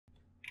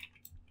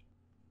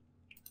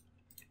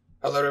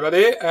Hello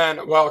everybody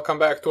and welcome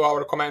back to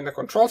our command and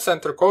control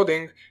center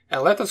coding,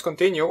 and let us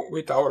continue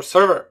with our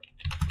server.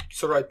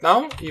 So right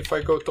now, if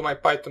I go to my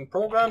Python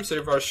programs,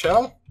 reverse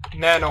shell,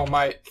 nano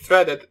my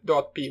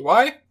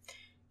threaded.py,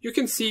 you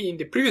can see in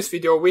the previous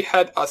video we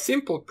had a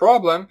simple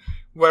problem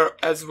where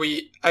as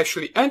we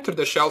actually entered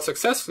the shell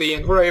successfully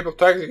and were able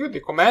to execute the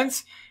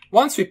commands,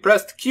 once we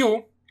pressed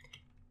Q,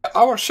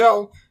 our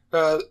shell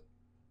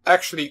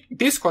actually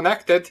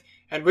disconnected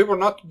and we were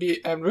not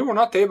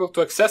able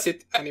to access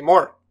it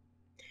anymore.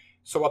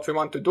 So what we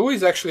want to do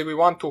is actually we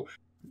want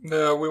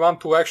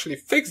to actually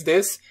fix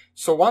this.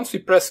 So once we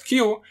press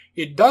Q,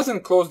 it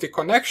doesn't close the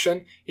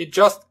connection, it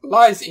just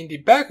lies in the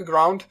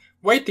background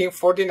waiting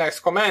for the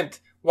next command,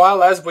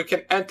 while as we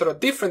can enter a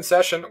different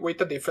session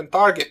with a different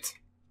target.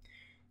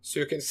 So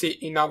you can see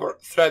in our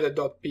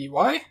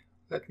threaded.py,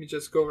 let me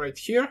just go right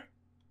here.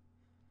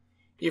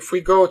 If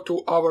we go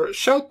to our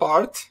shell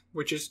part,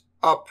 which is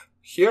up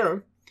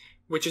here,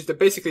 which is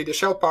basically the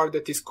shell part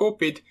that is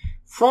copied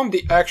from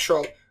the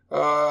actual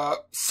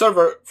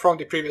server from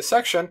the previous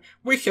section,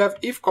 we have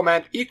if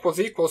command equals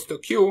to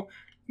Q,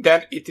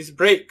 then it is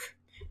break.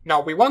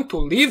 Now we want to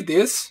leave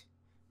this.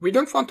 We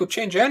don't want to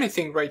change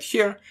anything right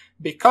here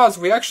because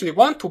we actually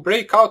want to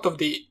break out of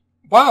the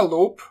while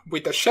loop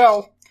with the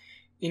shell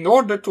in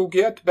order to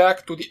get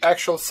back to the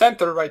actual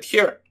center right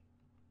here.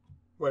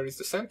 Where is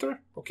the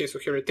center? Okay, so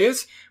here it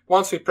is.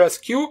 Once we press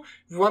Q,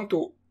 we want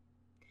to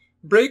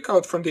break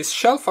out from this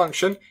shell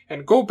function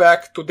and go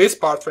back to this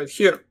part right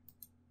here.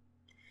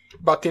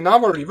 But in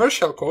our reverse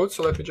shell code,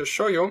 so let me just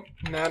show you,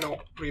 nano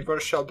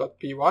reverse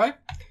shell.py,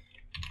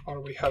 or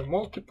we have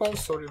multiple,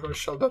 so reverse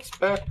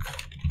shell.spec,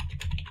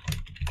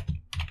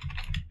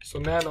 so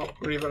nano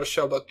reverse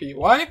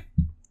shell.py.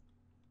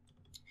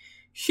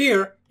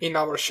 Here in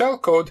our shell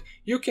code,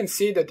 you can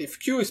see that if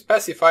Q is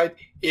specified,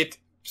 it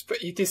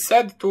is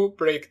said to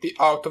break the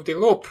out of the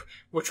loop,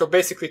 which will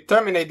basically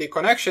terminate the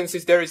connection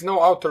since there is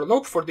no outer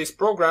loop for this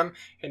program,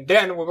 and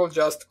then we will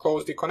just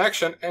close the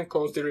connection and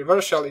close the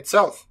reverse shell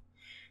itself.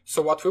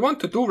 So what we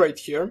want to do right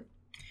here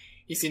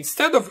is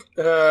instead of,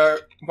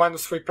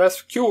 once we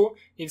press Q,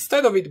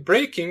 instead of it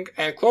breaking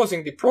and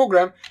closing the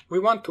program, we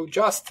want to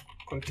just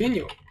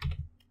continue.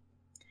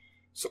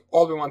 So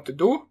all we want to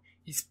do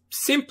is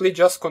simply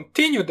just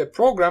continue the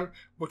program,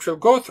 which will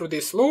go through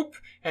this loop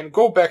and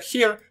go back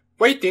here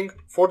waiting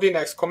for the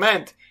next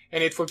command.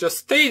 And it will just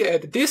stay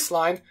at this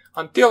line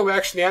until we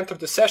actually enter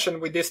the session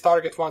with this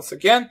target once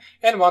again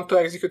and want to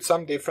execute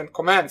some different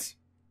commands.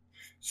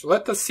 So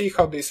let us see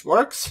how this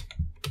works.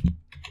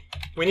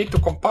 We need to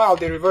compile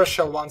the reverse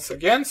shell once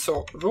again,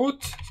 so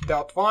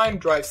root.wine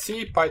drive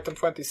C python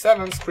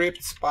 27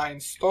 scripts py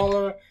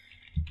installer,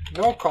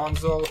 no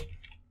console,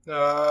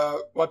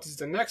 what is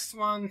the next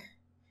one?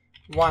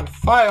 One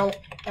file,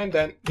 and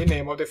then the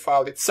name of the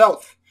file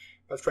itself.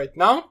 But right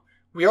now,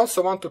 we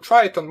also want to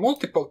try it on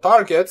multiple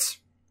targets,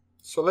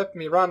 so let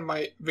me run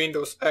my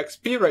Windows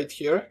XP right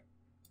here.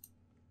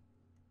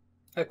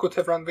 I could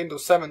have run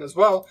Windows 7 as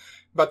well,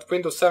 but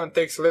Windows 7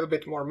 takes a little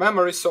bit more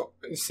memory, so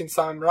since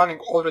I'm running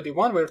already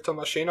one virtual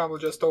machine, I will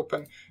just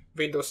open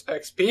Windows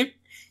XP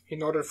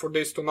in order for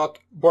this to not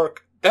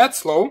work that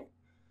slow.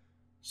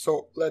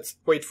 So let's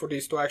wait for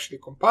this to actually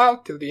compile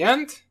till the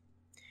end.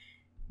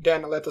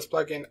 Then let us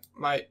plug in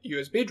my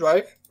USB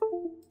drive.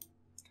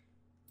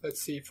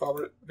 Let's see if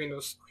our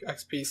Windows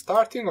XP is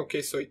starting.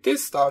 Okay, so it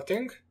is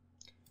starting.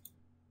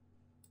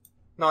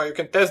 Now you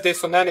can test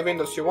this on any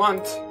Windows you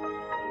want.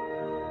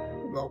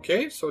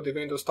 Okay, so the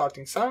Windows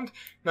starting sound.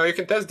 Now you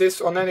can test this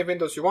on any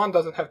Windows you want,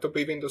 doesn't have to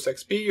be Windows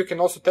XP. You can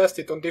also test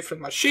it on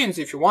different machines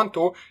if you want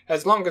to,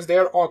 as long as they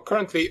are all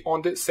currently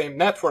on the same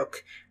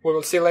network. We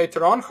will see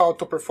later on how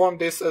to perform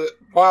this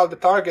while the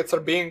targets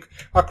are being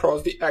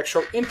across the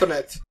actual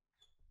internet.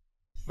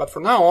 But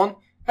from now on,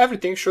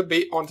 everything should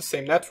be on the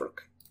same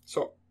network.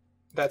 So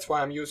that's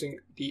why I'm using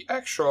the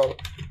actual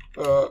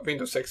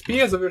Windows XP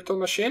as a virtual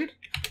machine.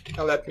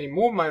 Now let me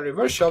move my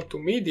reverse shell to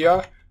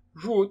media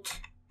root.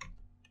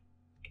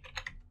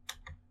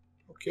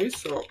 Okay,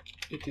 so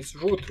it is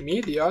root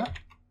media.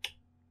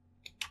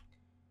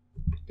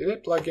 Did I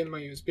plug in my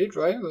USB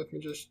drive? Let me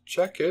just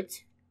check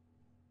it.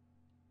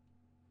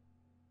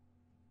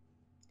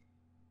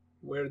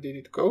 Where did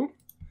it go?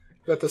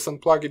 Let us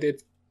unplug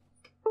it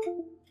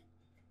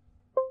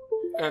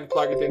and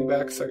plug it in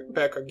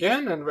back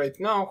again. And right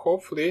now,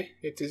 hopefully,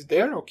 it is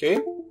there. Okay,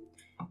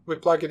 we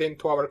plug it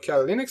into our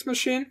Kali Linux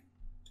machine.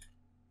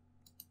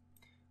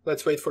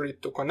 Let's wait for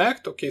it to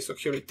connect. Okay, so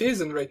here it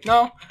is, and right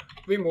now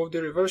we move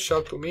the reverse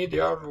shell to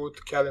media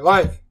root Kali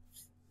live.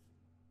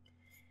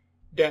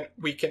 Then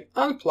we can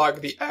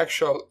unplug the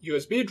actual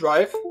USB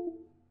drive.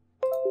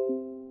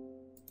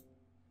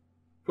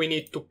 We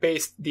need to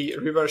paste the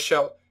reverse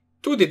shell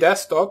to the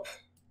desktop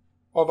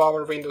of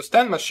our Windows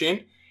 10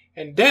 machine,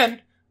 and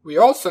then we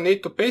also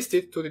need to paste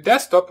it to the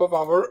desktop of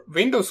our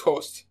Windows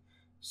host.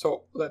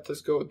 So let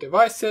us go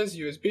devices,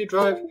 USB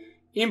drive,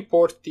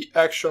 import the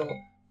actual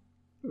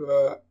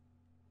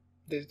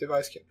this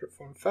device can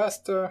perform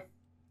faster.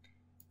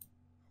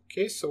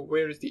 Okay, so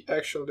where is the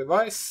actual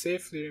device?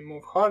 Safely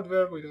remove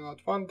hardware, we do not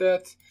want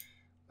that.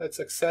 Let's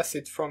access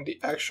it from the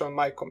actual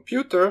my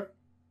computer.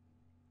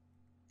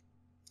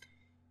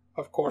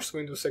 Of course,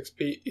 Windows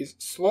XP is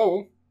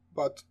slow,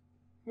 but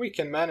we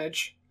can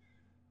manage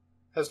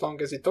as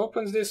long as it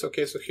opens this.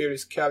 Okay, so here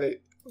is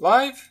Kali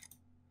Live,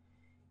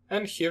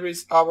 and here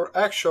is our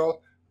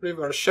actual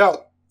reverse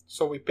shell.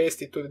 So we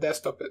paste it to the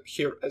desktop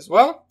here as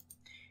well.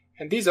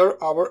 And these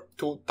are our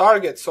two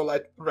targets. So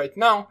like right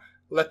now,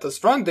 let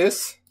us run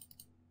this.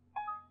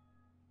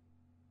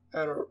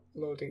 Error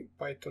loading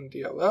Python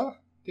DLL.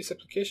 This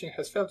application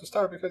has failed to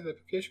start because the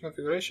application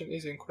configuration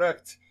is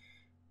incorrect.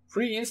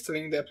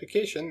 Reinstalling the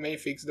application may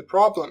fix the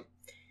problem.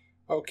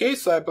 Okay,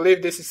 so I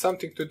believe this is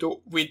something to do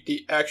with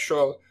the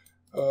actual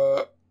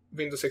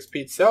Windows XP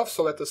itself.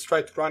 So let us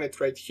try to run it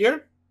right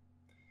here.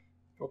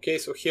 Okay,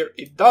 so here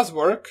it does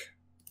work.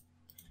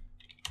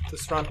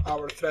 Let's run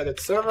our threaded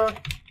server.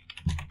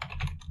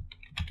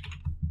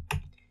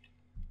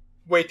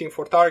 Waiting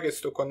for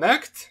targets to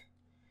connect.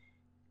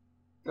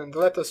 And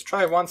let us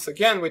try once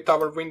again with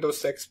our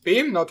Windows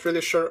XP. Not really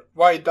sure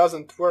why it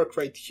doesn't work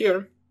right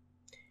here.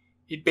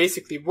 It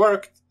basically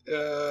worked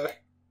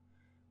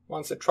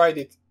once I tried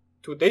it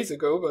 2 days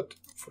ago, but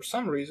for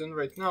some reason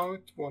right now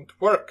it won't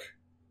work.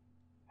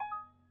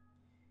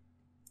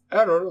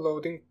 Error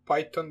loading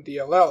Python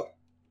DLL.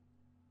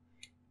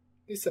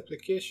 This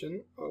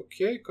application,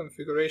 okay,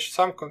 configuration,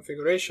 some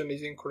configuration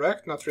is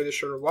incorrect, not really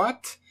sure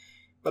what.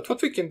 But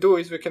what we can do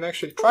is we can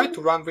actually try to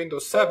run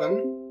Windows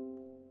 7.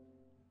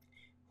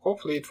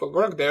 Hopefully it will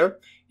work there.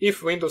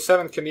 If Windows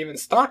 7 can even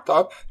start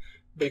up,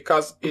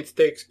 because it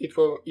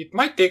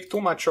might take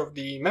too much of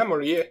the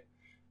memory,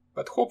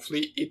 but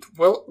hopefully it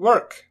will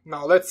work.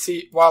 Now let's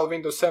see, while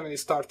Windows 7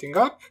 is starting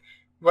up,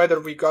 whether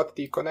we got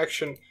the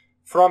connection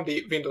from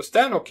the Windows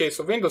 10. Okay,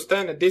 so Windows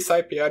 10 and this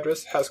IP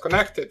address has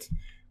connected.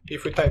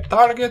 If we type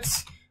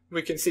targets,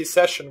 we can see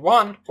session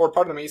 1, or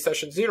pardon me,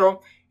 session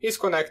 0 is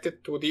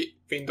connected to the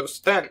Windows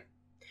 10.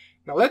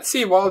 Now let's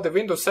see, while the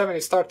Windows 7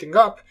 is starting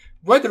up,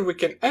 whether we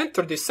can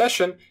enter this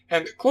session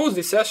and close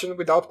the session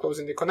without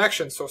closing the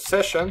connection. So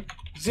session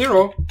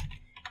 0,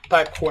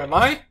 type who am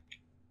I,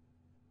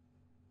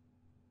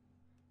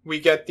 we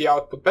get the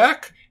output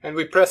back, and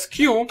we press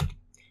Q,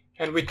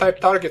 and we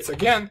type targets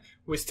again.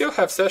 We still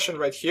have session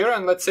right here,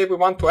 and let's say we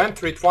want to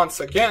enter it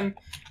once again.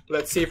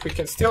 Let's see if we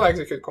can still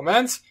execute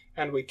commands,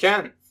 and we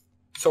can.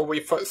 So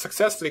we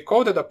successfully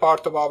coded a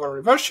part of our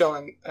reverse shell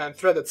and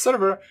threaded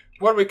server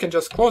where we can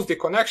just close the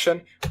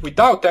connection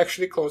without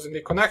actually closing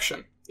the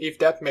connection, if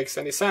that makes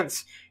any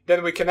sense.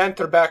 Then we can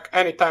enter back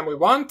anytime we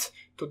want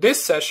to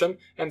this session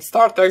and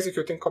start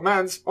executing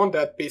commands on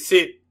that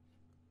PC.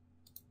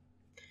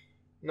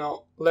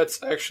 Now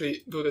let's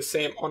actually do the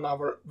same on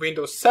our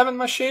Windows 7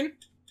 machine.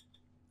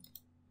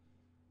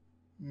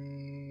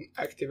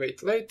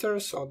 Activate later,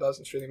 so it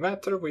doesn't really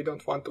matter. We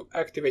don't want to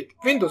activate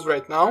Windows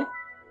right now.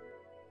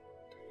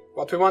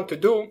 What we want to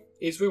do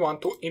is we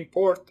want to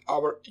import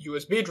our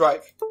USB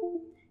drive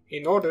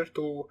in order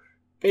to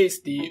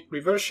paste the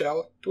reverse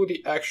shell to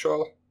the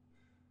actual,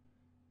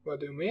 what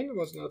do you mean,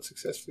 was not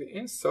successfully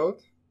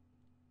installed,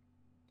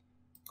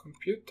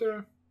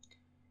 computer.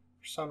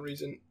 For some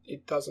reason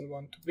it doesn't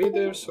want to be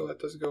there, so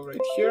let us go right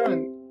here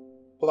and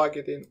plug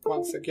it in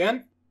once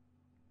again.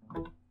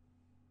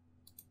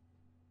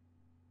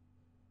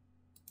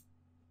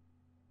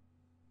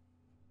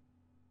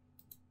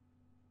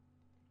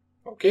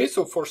 Okay,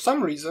 so for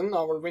some reason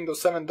our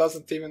Windows 7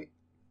 doesn't even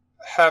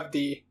have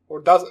the,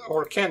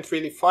 or can't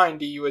really find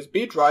the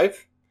USB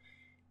drive,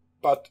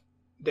 but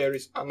there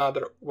is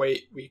another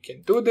way we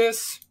can do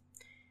this.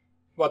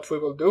 What we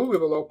will do, we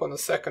will open a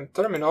second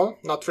terminal.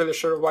 Not really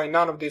sure why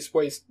none of these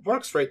ways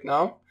works right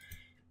now,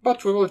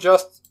 but we will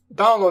just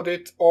download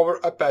it over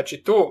Apache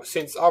 2,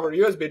 since our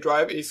USB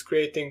drive is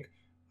creating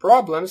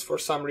problems for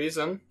some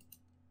reason.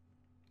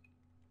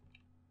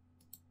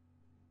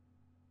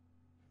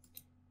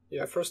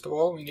 Yeah, first of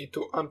all, we need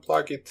to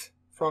unplug it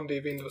from the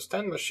Windows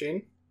 10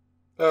 machine,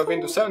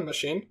 Windows 7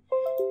 machine,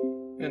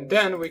 and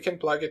then we can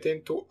plug it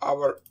into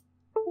our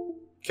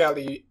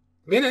Kali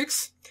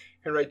Linux.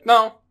 And right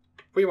now,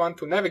 we want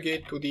to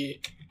navigate to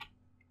the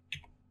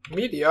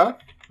media,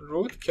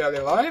 root Kali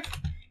Live,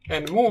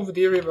 and move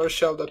the reverse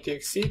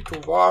shell.exe to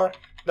var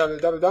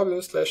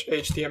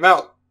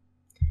www/html.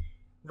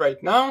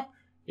 Right now,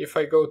 if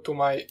I go to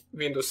my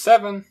Windows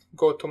 7,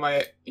 go to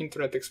my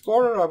Internet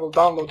Explorer, I will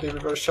download the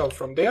reverse shell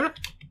from there.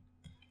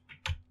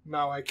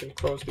 Now I can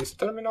close this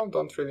terminal,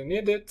 don't really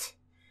need it.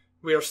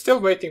 We are still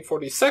waiting for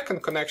the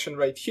second connection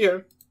right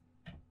here.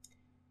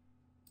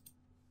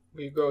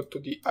 We go to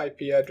the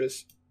IP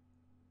address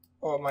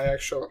of my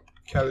actual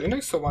Kali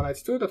Linux, so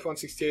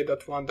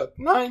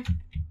 192.168.1.9.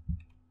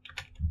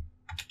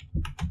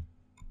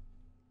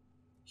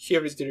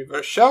 Here is the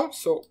reverse shell,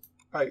 so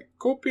I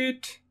copy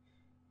it.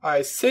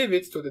 I save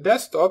it to the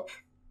desktop.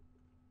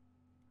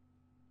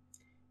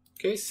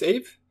 Okay,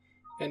 save.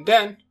 And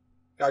then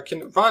I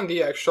can run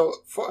the actual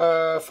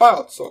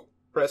file. So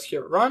press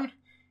here run.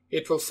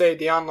 It will say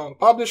the unknown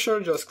publisher.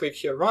 Just click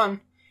here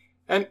run.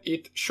 And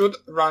it should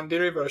run the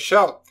reverse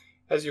shell.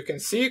 As you can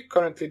see,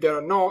 currently there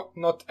are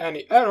not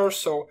any errors,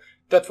 so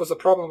that was a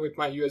problem with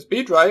my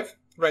USB drive.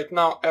 Right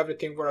now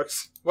everything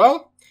works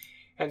well,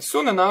 and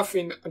soon enough,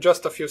 in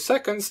just a few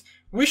seconds,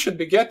 we should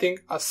be getting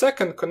a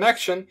second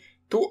connection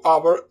to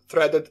our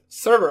threaded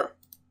server.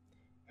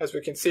 As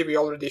we can see, we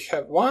already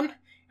have one,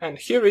 and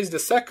here is the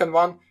second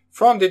one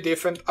from the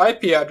different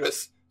IP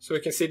address. So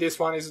we can see this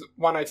one is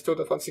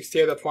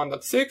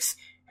 192.168.1.6,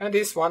 and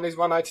this one is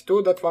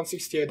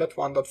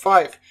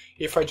 192.168.1.5.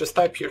 If I just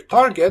type here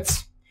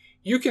targets,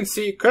 you can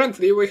see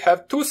currently we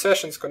have two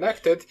sessions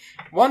connected.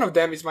 One of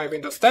them is my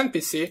Windows 10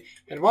 PC,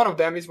 and one of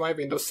them is my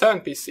Windows 7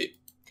 PC.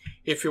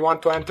 If you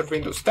want to enter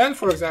Windows 10,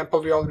 for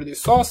example, we already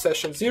saw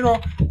session 0,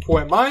 who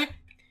am I?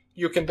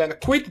 You can then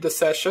quit the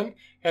session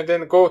and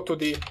then go to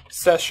the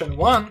session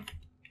 1,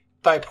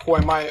 type who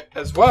am I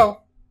as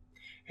well,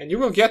 and you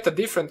will get a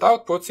different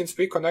output since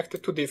we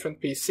connected to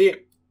different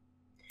PC.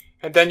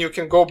 And then you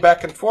can go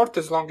back and forth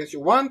as long as you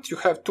want. You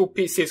have two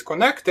PCs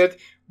connected,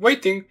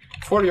 waiting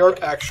for your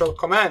actual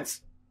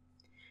commands.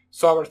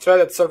 So our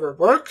threaded server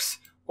works.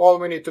 All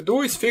we need to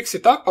do is fix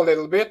it up a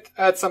little bit,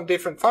 add some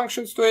different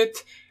functions to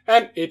it,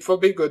 and it will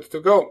be good to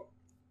go.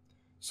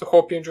 So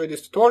hope you enjoyed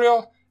this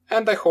tutorial,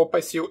 and I hope I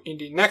see you in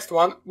the next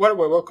one where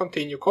we will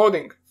continue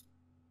coding.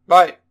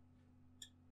 Bye!